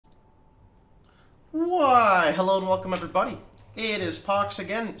Why, hello and welcome everybody. It is Pohx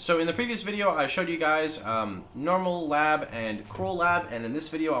again. So in the previous video I showed you guys normal lab and cruel lab, and in this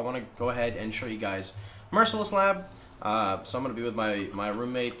video I want to go ahead and show you guys merciless lab. So I'm going to be with my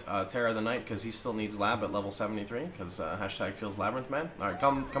roommate Terra the Knight, because he still needs lab at level 73, because hashtag feels labyrinth man. Alright,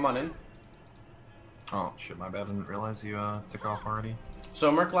 come on in. Oh shit, my bad, I didn't realize you took off already.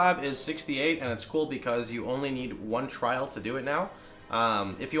 So MERC lab is 68, and it's cool because you only need one trial to do it now.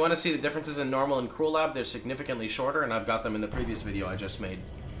 If you want to see the differences in normal and cruel lab, they're significantly shorter, and I've got them in the previous video I just made.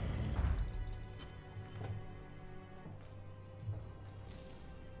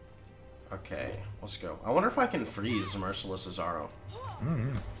 Okay, let's go. I wonder if I can freeze Merciless Azaro.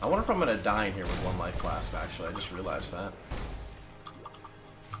 I wonder if I'm going to die in here with one life flask, actually. I just realized that.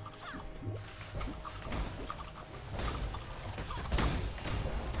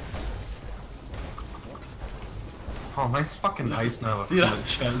 Oh, nice fucking Ice Nova from Dude, the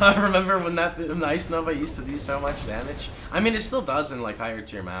chest. I remember when that Ice Nova used to do so much damage. I mean, it still does in, like, higher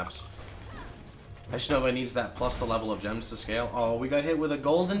tier maps. Ice Nova needs that plus the level of gems to scale. Oh, we got hit with a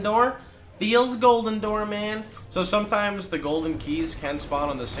golden door? Feels golden door, man. So sometimes the golden keys can spawn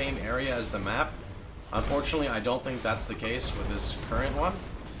on the same area as the map. Unfortunately, I don't think that's the case with this current one.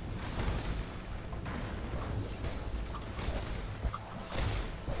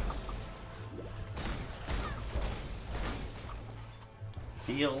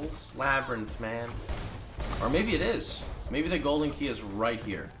 Feels labyrinth, man. Or maybe it is. Maybe the golden key is right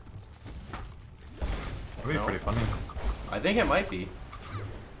here. That'd be pretty funny. I think it might be.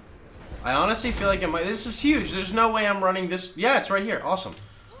 I honestly feel like it might. This is huge. There's no way I'm running this. Yeah, it's right here. Awesome.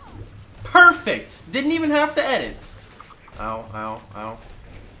 Perfect. Didn't even have to edit. Ow, ow, ow.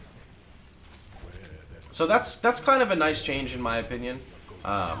 So that's kind of a nice change in my opinion.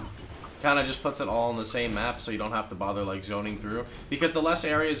 Kind of just puts it all on the same map, so you don't have to bother like zoning through. Because the less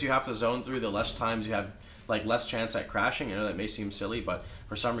areas you have to zone through, the less times you have like less chance at crashing. I know that may seem silly, but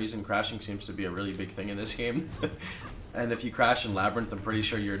for some reason crashing seems to be a really big thing in this game. And if you crash in Labyrinth, I'm pretty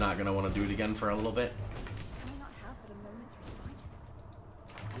sure you're not going to want to do it again for a little bit.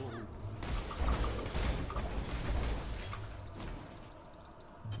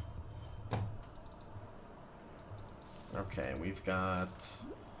 Okay, we've got...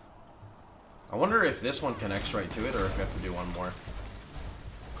 I wonder if this one connects right to it, or if we have to do one more.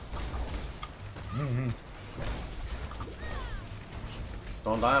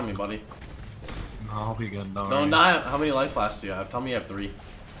 Don't die on me, buddy. No, I'll be good, Don't die. How many life flasks do you have? Tell me you have 3.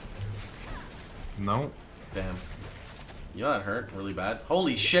 No. Damn. You know that hurt really bad?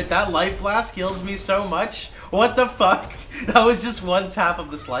 Holy shit, that life flask heals me so much. What the fuck? That was just one tap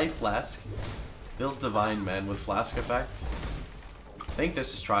of this life flask. Feels divine, man, with flask effect. I think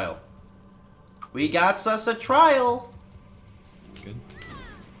this is trial. We got us a trial. Good.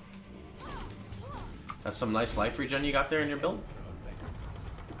 That's some nice life regen you got there in your build.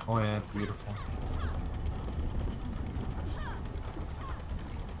 Oh yeah, it's beautiful.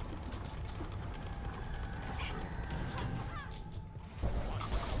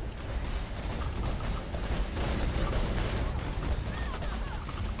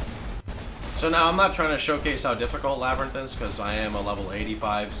 So now I'm not trying to showcase how difficult Labyrinth is, because I am a level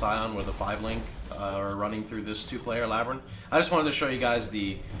 85 Scion with a 5-link running through this 2-player Labyrinth. I just wanted to show you guys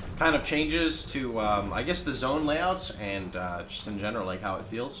the kind of changes to, I guess, the zone layouts and just in general, like how it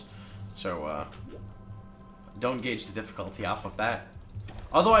feels. So don't gauge the difficulty off of that.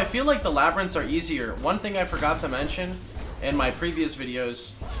 Although I feel like the Labyrinths are easier. One thing I forgot to mention in my previous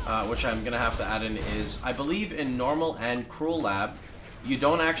videos, which I'm going to have to add in, is I believe in normal and cruel lab, you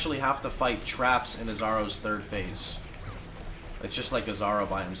don't actually have to fight traps in Azaro's 3rd phase. It's just like Azaro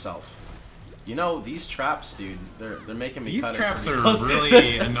by himself. You know, these traps, dude, they're making me cut it. These traps are close.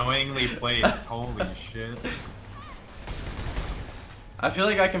 really annoyingly placed. Holy shit. I feel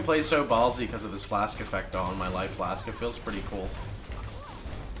like I can play so ballsy because of this flask effect on my life flask. It feels pretty cool.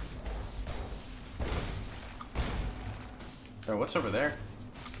 Oh, what's over there?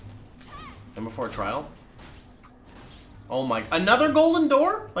 And before trial? Oh my, another golden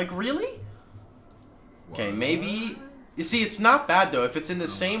door? Like, really? Okay, maybe... You see, it's not bad, though. If it's in the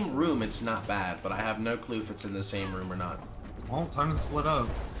same room, it's not bad. But I have no clue if it's in the same room or not. Well, time to split up.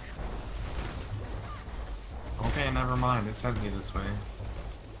 Okay, never mind. It sent me this way.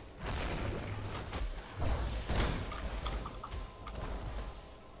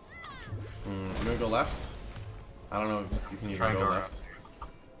 I'm gonna go left. I don't know if you can even go left.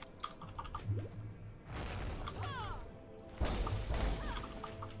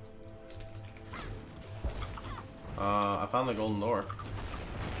 I found the golden door.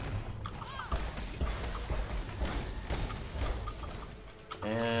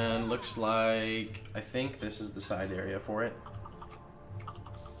 And look looks like... I think this is the side area for it.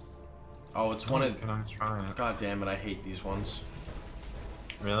 Oh, it's one of... Can I try it? God damn it, I hate these ones.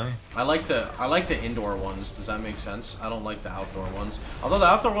 Really? I like the indoor ones. Does that make sense? I don't like the outdoor ones. Although the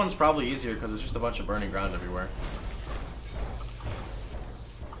outdoor one's probably easier because it's just a bunch of burning ground everywhere.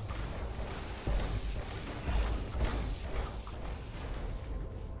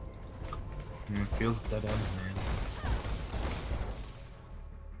 It feels dead end, man.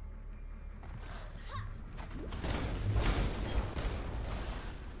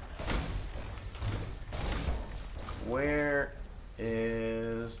 Where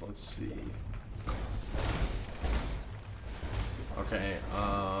is... let's see. Okay,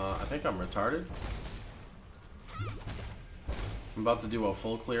 I think I'm retarded. I'm about to do a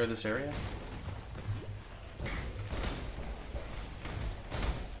full clear of this area.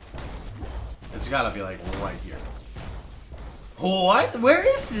 It's gotta be like right here. What? Where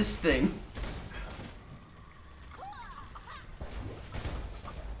is this thing?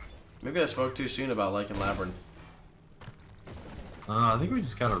 Maybe I spoke too soon about liking Labyrinth. I think we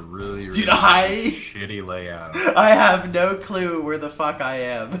just got a really Dude, shitty layout. I have no clue where the fuck I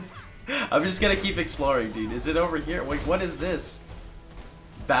am. I'm just gonna keep exploring, dude. Is it over here? Wait, what is this?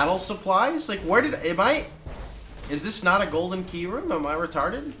 Battle supplies? Like, where did... am I... is this not a golden key room? Am I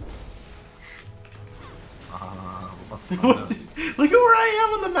retarded? Look at where I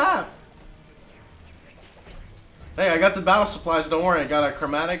am on the map. Hey, I got the battle supplies, don't worry. I got a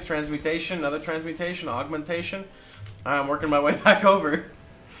chromatic, transmutation, another transmutation, augmentation. Alright, I'm working my way back over.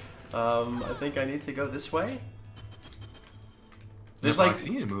 I think I need to go this way. There's yeah, like... Pohx,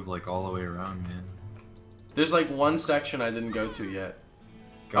 you need to move like all the way around, man. There's like one section I didn't go to yet.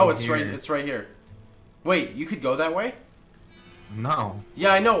 Go oh, it's here. it's right here. Wait, you could go that way? No.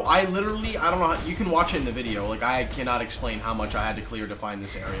 Yeah, I know. I literally, I don't know how, you can watch it in the video. Like, I cannot explain how much I had to clear to find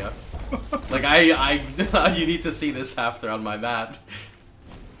this area. Like, you need to see this after on my map.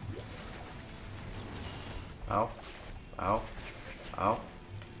 Ow. Ow. Ow.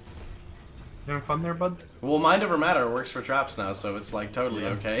 You having fun there, bud? Well, Mind Over Matter works for traps now, so it's like totally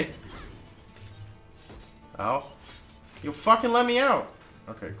okay. Ow. You fucking let me out.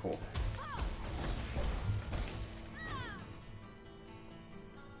 Okay, cool.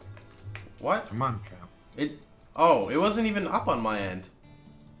 What? Come on, trap. It... oh, it wasn't even up on my end.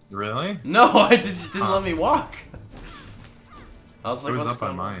 Really? No, it just didn't let me walk. I was like, it was what's up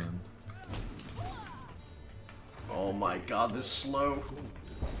on going my on? end. Oh my god, this slow.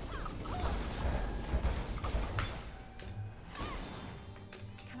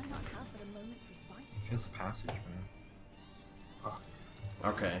 This passage, man. Fuck.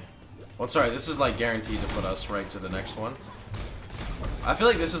 Okay. Well, sorry, this is like guaranteed to put us right to the next one. I feel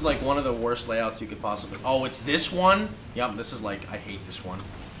like this is like one of the worst layouts you could possibly... oh, it's this one? Yep, this is like... I hate this one.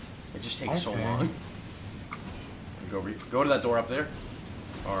 It just takes so long. Go to that door up there.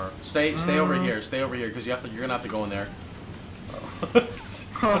 Or stay over here. Stay over here, because you're gonna have to go in there.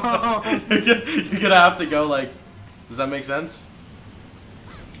 You're gonna have to go like... does that make sense?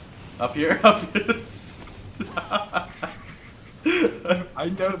 Up here? Up here? I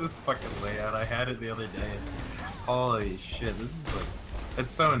know this fucking layout. I had it the other day. Holy shit, this is like...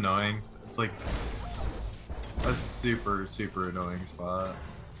 it's so annoying. It's like a super, super annoying spot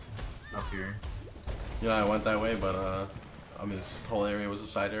up here. Yeah, I went that way, but I mean, this whole area was a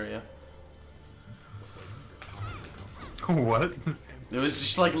side area. What? It was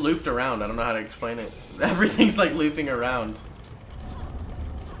just like looped around. I don't know how to explain it. Everything's like looping around.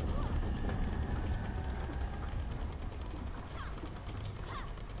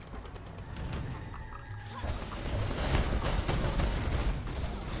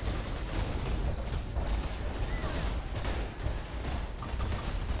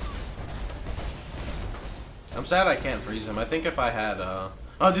 I'm sad I can't freeze him. I think if I had, oh,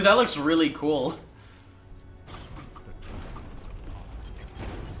 dude, that looks really cool.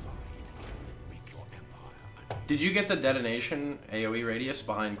 Did you get the detonation AoE radius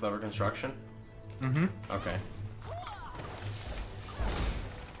behind Clever Construction? Mm-hmm. Okay.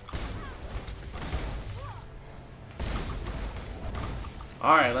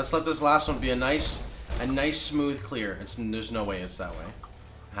 Alright, let's let this last one be a nice smooth clear. There's no way it's that way.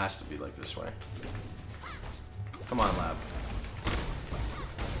 It has to be like this way. Come on, lab.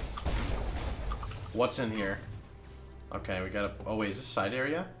 What's in here? Okay, we gotta... oh, wait, is this side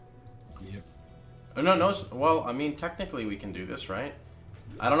area? Yep. Oh, no, well, I mean, technically we can do this, right?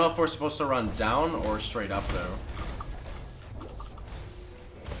 I don't know if we're supposed to run down or straight up, though.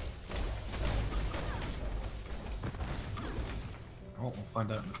 Oh, we'll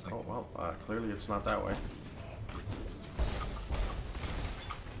find out in a second. Oh, well, clearly it's not that way.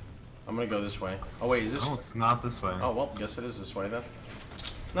 I'm gonna go this way. Oh wait, is this? No, it's not this way. Oh well, guess it is this way then.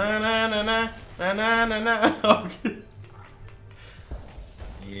 Na na na na na na na na. Okay.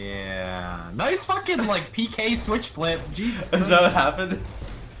 Yeah. Nice fucking like PK switch flip. Jesus. Is that what happened?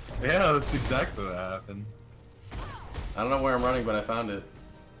 Yeah, that's exactly what happened. I don't know where I'm running, but I found it.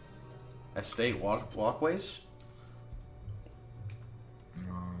 Estate walkways.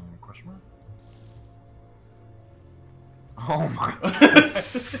 Question mark? Oh my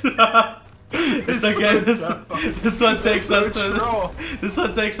god. It's okay. This one takes us to this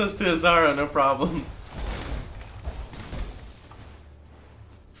one takes us to Azara, no problem.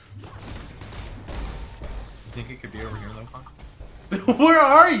 You think it could be over here though, Pohx? Where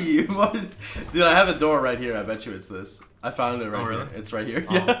are you? Dude, I have a door right here. I bet you it's this. I found it right really? here. It's right here.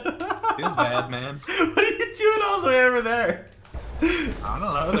 Oh. Yeah. Feels bad, man. What are you doing all the way over there? I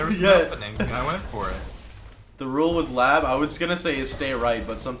don't know. There was an Yeah. opening. I went for it. The rule with lab, I was gonna say is stay right,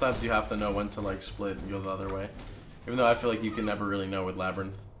 but sometimes you have to know when to like split and go the other way. Even though I feel like you can never really know with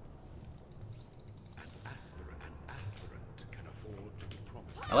labyrinth.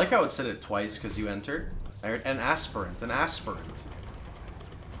 I like how it said it twice because you entered. I heard an aspirant, an aspirant.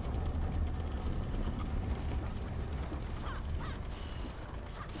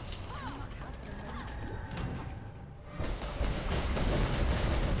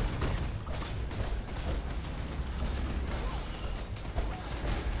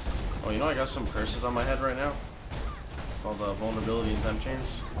 Oh, you know I got some curses on my head right now. Called vulnerability and temp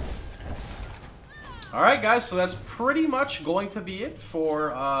chains. Alright guys, so that's pretty much going to be it for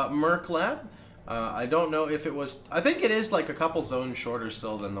MERC Lab. I don't know if it was... I think it is like a couple zones shorter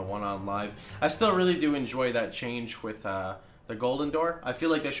still than the one on live. I still really do enjoy that change with the golden door. I feel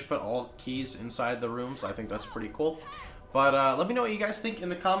like they should put all keys inside the rooms. I think that's pretty cool. But let me know what you guys think in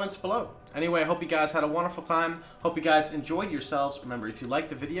the comments below. Anyway, I hope you guys had a wonderful time. Hope you guys enjoyed yourselves. Remember, if you liked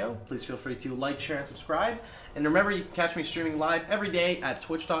the video, please feel free to like, share, and subscribe. And remember, you can catch me streaming live every day at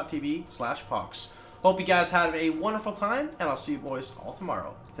twitch.tv/Pohx. Hope you guys had a wonderful time, and I'll see you boys all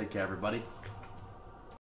tomorrow. Take care, everybody.